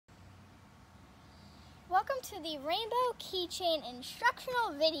to the Rainbow Keychain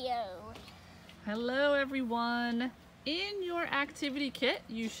instructional video. Hello everyone. In your activity kit,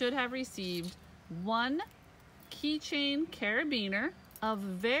 you should have received one keychain carabiner of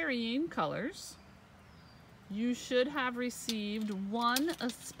varying colors. You should have received one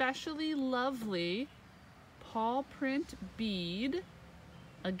especially lovely paw print bead,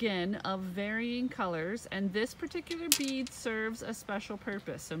 again of varying colors, and this particular bead serves a special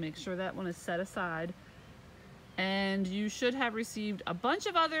purpose, so make sure that one is set aside. And you should have received a bunch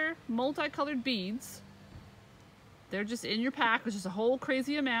of other multicolored beads. They're just in your pack, which is a whole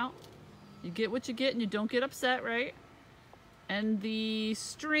crazy amount. You get what you get and you don't get upset, right? And the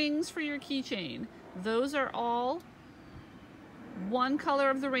strings for your keychain, those are all one color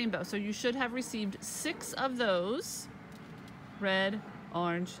of the rainbow. So you should have received 6 of those: red,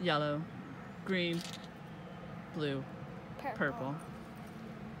 orange, yellow, green, blue, purple.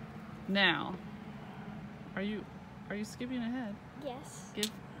 Now, are you skipping ahead? Yes.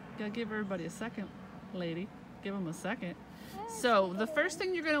 Gotta give everybody a second, lady. Give them a second. So the first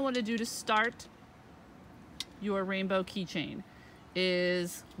thing you're gonna want to do to start your rainbow keychain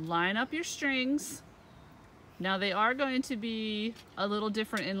is line up your strings. Now they are going to be a little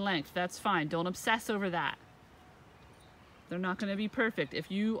different in length. That's fine. Don't obsess over that. They're not going to be perfect. If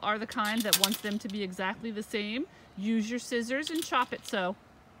you are the kind that wants them to be exactly the same, use your scissors and chop it so.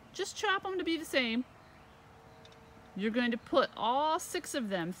 Just chop them to be the same. You're going to put all 6 of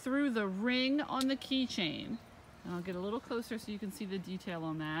them through the ring on the keychain. And I'll get a little closer so you can see the detail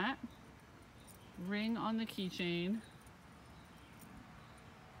on that. Ring on the keychain.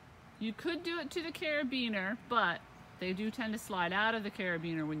 You could do it to the carabiner, but they do tend to slide out of the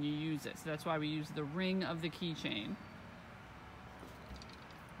carabiner when you use it. So that's why we use the ring of the keychain.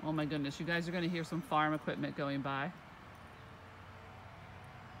 Oh my goodness, you guys are going to hear some farm equipment going by.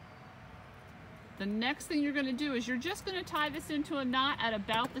 The next thing you're going to do is you're just going to tie this into a knot at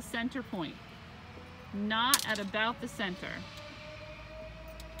about the center point. Knot at about the center.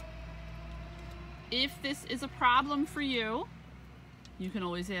 If this is a problem for you, you can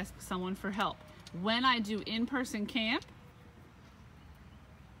always ask someone for help. When I do in-person camp,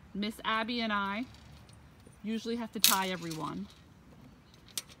 Miss Abby and I usually have to tie everyone.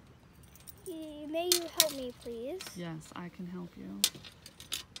 May you help me, please? Yes, I can help you.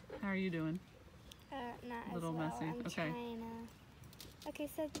 How are you doing? Not a little as well. messy. I'm Okay. Okay,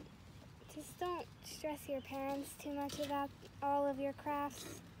 so just don't stress your parents too much about all of your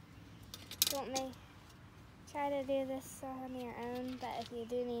crafts. Don't they? Try to do this on your own, but if you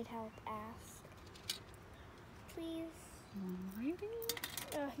do need help, ask. Please. Alrighty.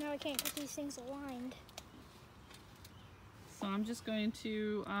 Oh, no, I can't get these things aligned. So I'm just going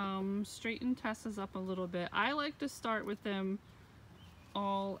to straighten Tessa's up a little bit. I like to start with them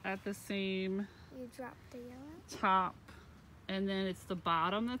all at the same You dropped the yellow? top, and then it's the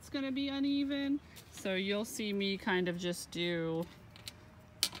bottom that's going to be uneven. So you'll see me kind of just do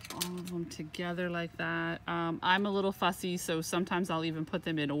all of them together like that. I'm a little fussy, so sometimes I'll even put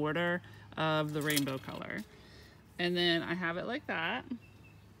them in order of the rainbow color. And then I have it like that.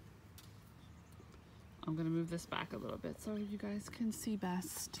 I'm going to move this back a little bit so you guys can see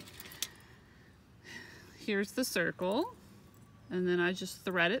best. Here's the circle, and then I just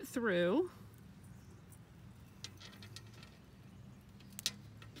thread it through.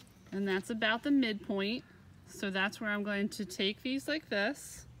 And that's about the midpoint. So that's where I'm going to take these like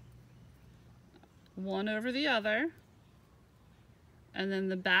this, one over the other, and then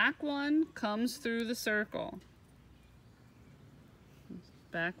the back one comes through the circle.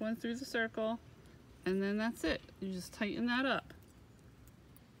 Back one through the circle, and then that's it. You just tighten that up,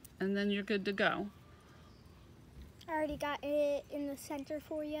 and then you're good to go. I already got it in the center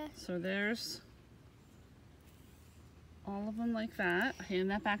for you. So there's all of them like that.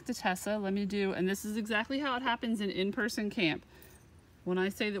 Hand that back to Tessa. Let me do, and this is exactly how it happens in in-person camp. When I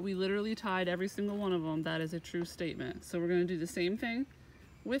say that we literally tied every single one of them, that is a true statement. So we're going to do the same thing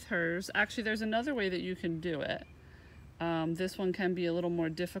with hers. Actually, there's another way that you can do it. This one can be a little more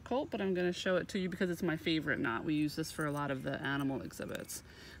difficult, but I'm going to show it to you because it's my favorite knot. We use this for a lot of the animal exhibits.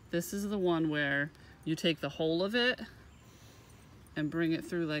 This is the one where you take the whole of it and bring it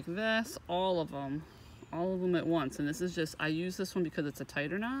through like this, all of them at once. And this is just, I use this one because it's a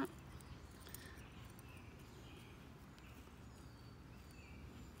tighter knot.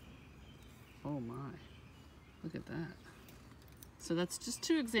 Oh my, look at that. So that's just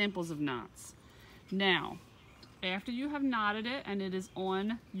 2 examples of knots. Now, after you have knotted it and it is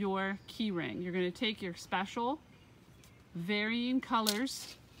on your key ring, you're going to take your special varying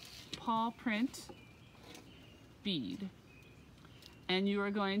colors paw print bead, and you are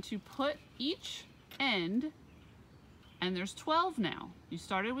going to put each end, and there's 12 now. You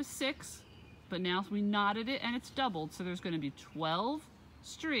started with 6, but now we knotted it and it's doubled, so there's going to be 12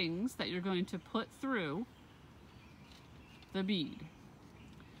 strings that you're going to put through the bead.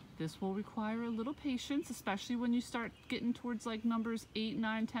 This will require a little patience, especially when you start getting towards like numbers 8,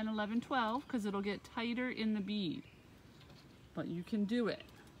 9, 10, 11, 12, because it'll get tighter in the bead. But you can do it.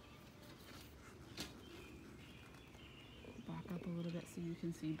 Back up a little bit so you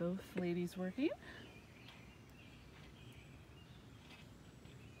can see both ladies working.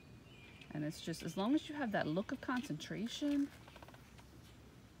 And it's just, as long as you have that look of concentration,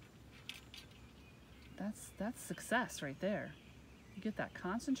 that's success right there. You get that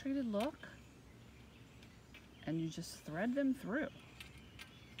concentrated look and you just thread them through.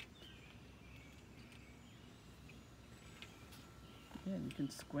 Yeah, you can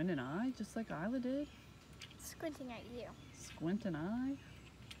squint an eye just like Isla did. Squinting at you. Squint an eye.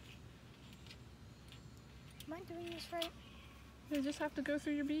 Am I doing this right? They just have to go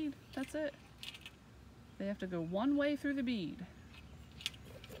through your bead. That's it. They have to go one way through the bead.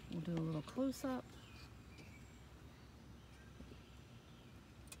 We'll do a little close-up.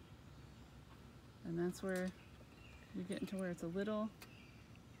 And that's where you're getting to where it's a little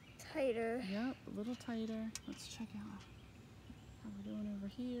tighter. Yep, a little tighter. Let's check out how we're doing over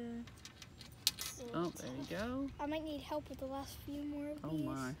here. Oh, there you go. I might need help with the last few more of these. Oh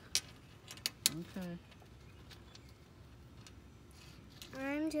my. Okay.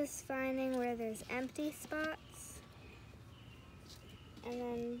 I'm just finding where there's empty spots and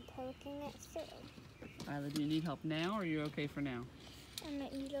then poking it through. Isla, do you need help now or are you okay for now? I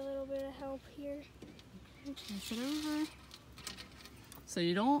might need a little bit of help here. Push it over. So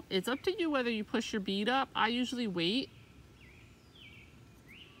you don't, it's up to you whether you push your bead up. I usually wait.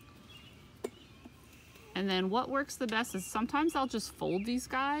 And then what works the best is sometimes I'll just fold these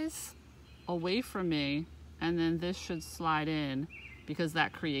guys away from me and then this should slide in because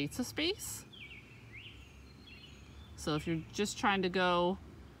that creates a space. So if you're just trying to go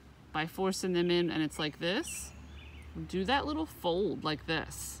by forcing them in and it's like this, do that little fold like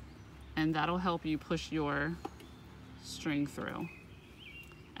this and that'll help you push your string through.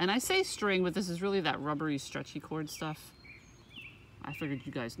 And I say string, but this is really that rubbery stretchy cord stuff. I figured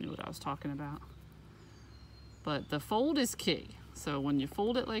you guys knew what I was talking about. But the fold is key. So when you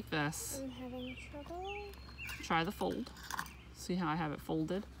fold it like this, I'm having trouble. Try the fold. See how I have it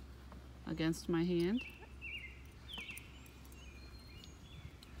folded against my hand?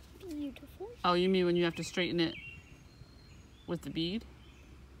 Beautiful. Oh, you mean when you have to straighten it with the bead?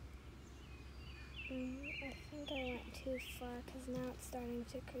 I think I went too far because now it's starting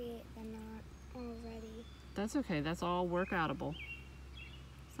to create the knot already. That's okay. That's all workoutable.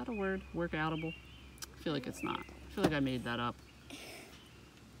 Is that a word? Workoutable? I feel like it's not. I feel like I made that up.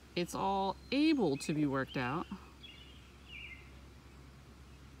 It's all able to be worked out.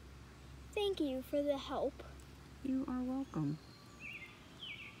 Thank you for the help. You are welcome.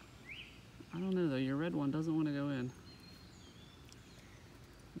 I don't know though, your red one doesn't want to go in.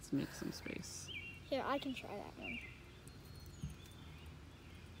 Let's make some space. Here, I can try that one.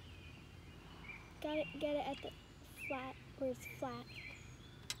 Get it at the flat, where it's flat.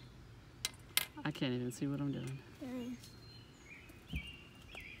 I can't even see what I'm doing. Mm.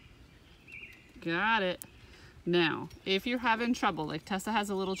 Got it. Now, if you're having trouble, like Tessa has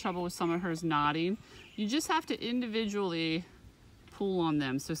a little trouble with some of hers knotting, you just have to individually pull on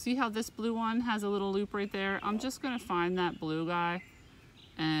them. So see how this blue one has a little loop right there? I'm just gonna find that blue guy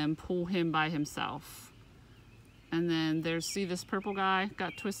and pull him by himself. And then there's, see this purple guy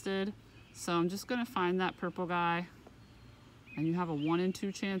got twisted? So I'm just gonna find that purple guy and you have a 1 in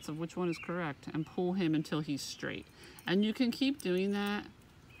 2 chance of which one is correct and pull him until he's straight. And you can keep doing that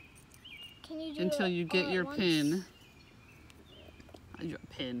until you get your pin. Your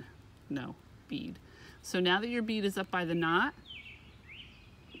pin, no, bead. So now that your bead is up by the knot,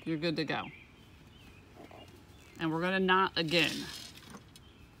 you're good to go. And we're gonna knot again.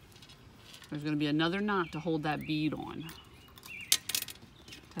 There's gonna be another knot to hold that bead on.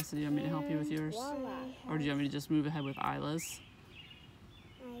 Tessa, do you want me to help you with yours? Or do you want me to just move ahead with Isla's?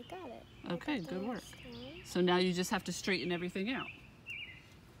 I got it. Okay, good work. So now you just have to straighten everything out,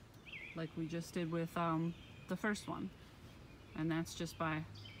 like we just did with the first one. And that's just by,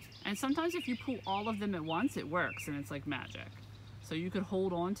 and sometimes if you pull all of them at once, it works and it's like magic. So you could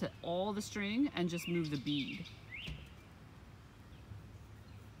hold on to all the string and just move the bead.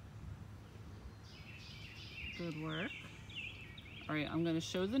 Good work. All right, I'm gonna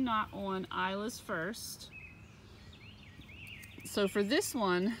show the knot on Isla's first. So for this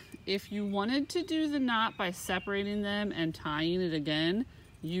one, if you wanted to do the knot by separating them and tying it again,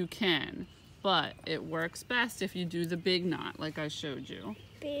 you can. but it works best if you do the big knot like I showed you.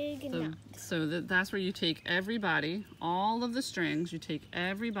 Big knot. So that's where you take everybody, all of the strings, you take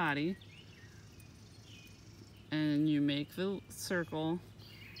everybody and you make the circle,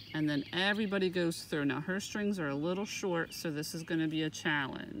 and then everybody goes through. Now her strings are a little short, so this is going to be a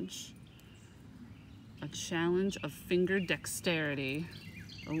challenge. A challenge of finger dexterity.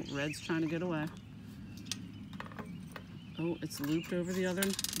 Oh, Red's trying to get away. Oh, it's looped over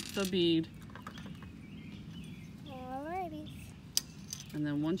the bead. Alrighty. And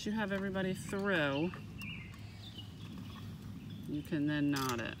then once you have everybody through, you can then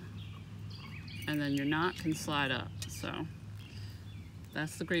knot it. And then your knot can slide up. So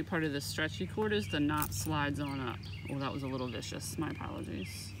that's the great part of this stretchy cord, is the knot slides on up. Oh, that was a little vicious. My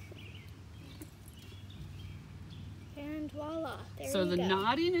apologies. And voila, there So we the go.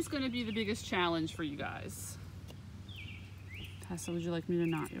 knotting is going to be the biggest challenge for you guys. Tessa, would you like me to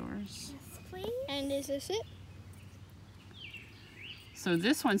knot yours? Yes, please. And is this it? So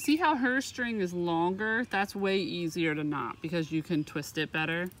this one, see how her string is longer? That's way easier to knot because you can twist it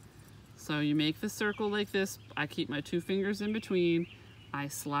better. So you make the circle like this. I keep my 2 fingers in between. I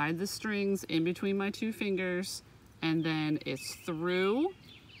slide the strings in between my 2 fingers, and then it's through.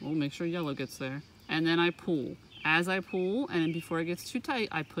 We'll make sure yellow gets there. And then I pull. As I pull, and before it gets too tight,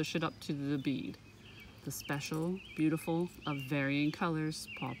 I push it up to the bead. The special, beautiful, of varying colors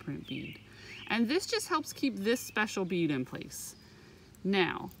paw print bead. And this just helps keep this special bead in place.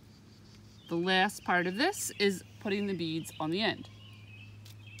 Now, the last part of this is putting the beads on the end.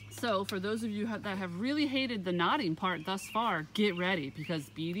 So for those of you that have really hated the knotting part thus far, get ready, because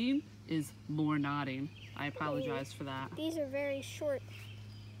beading is more knotting. I apologize for that. These are very short.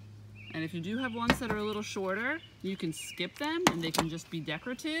 And if you do have ones that are a little shorter, you can skip them and they can just be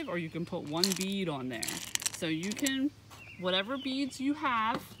decorative, or you can put 1 bead on there. So you can, whatever beads you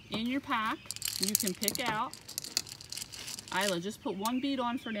have in your pack, you can pick out. Isla, just put 1 bead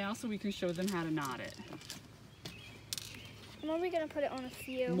on for now so we can show them how to knot it. I'm only going to put it on a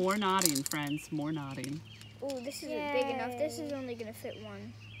few. More knotting, friends, more knotting. Oh, this isn't big enough. This is only going to fit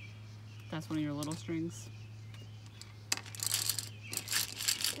 1. That's one of your little strings?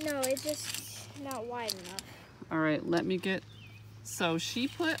 No, it's just not wide enough. All right, let me get, so she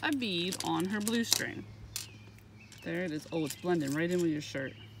put a bead on her blue string. There it is. Oh, it's blending right in with your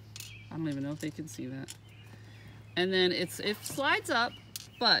shirt. I don't even know if they can see that. And then it slides up,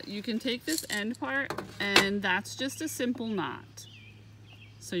 but you can take this end part, and that's just a simple knot.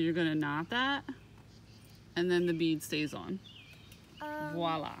 So you're gonna knot that, and then the bead stays on.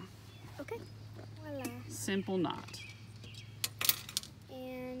 Voila. Okay. Voila. Simple knot.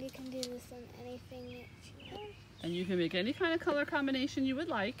 And you can do this on anything that you want. And you can make any kind of color combination you would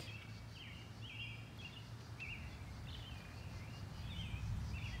like.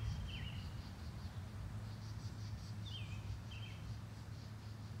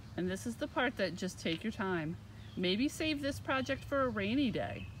 And this is the part that just take your time. Maybe save this project for a rainy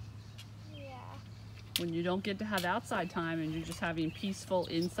day. Yeah. When you don't get to have outside time and you're just having peaceful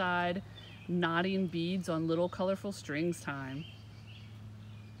inside knotting beads on little colorful strings time.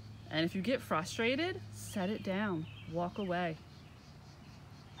 And if you get frustrated, set it down, walk away.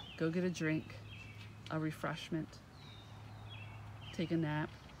 Go get a drink, a refreshment, take a nap,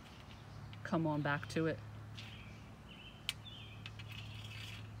 come on back to it.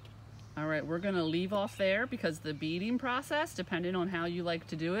 All right, we're gonna leave off there because the beading process, depending on how you like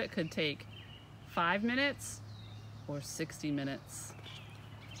to do it, could take 5 minutes or 60 minutes.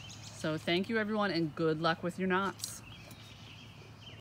 So thank you everyone, and good luck with your knots.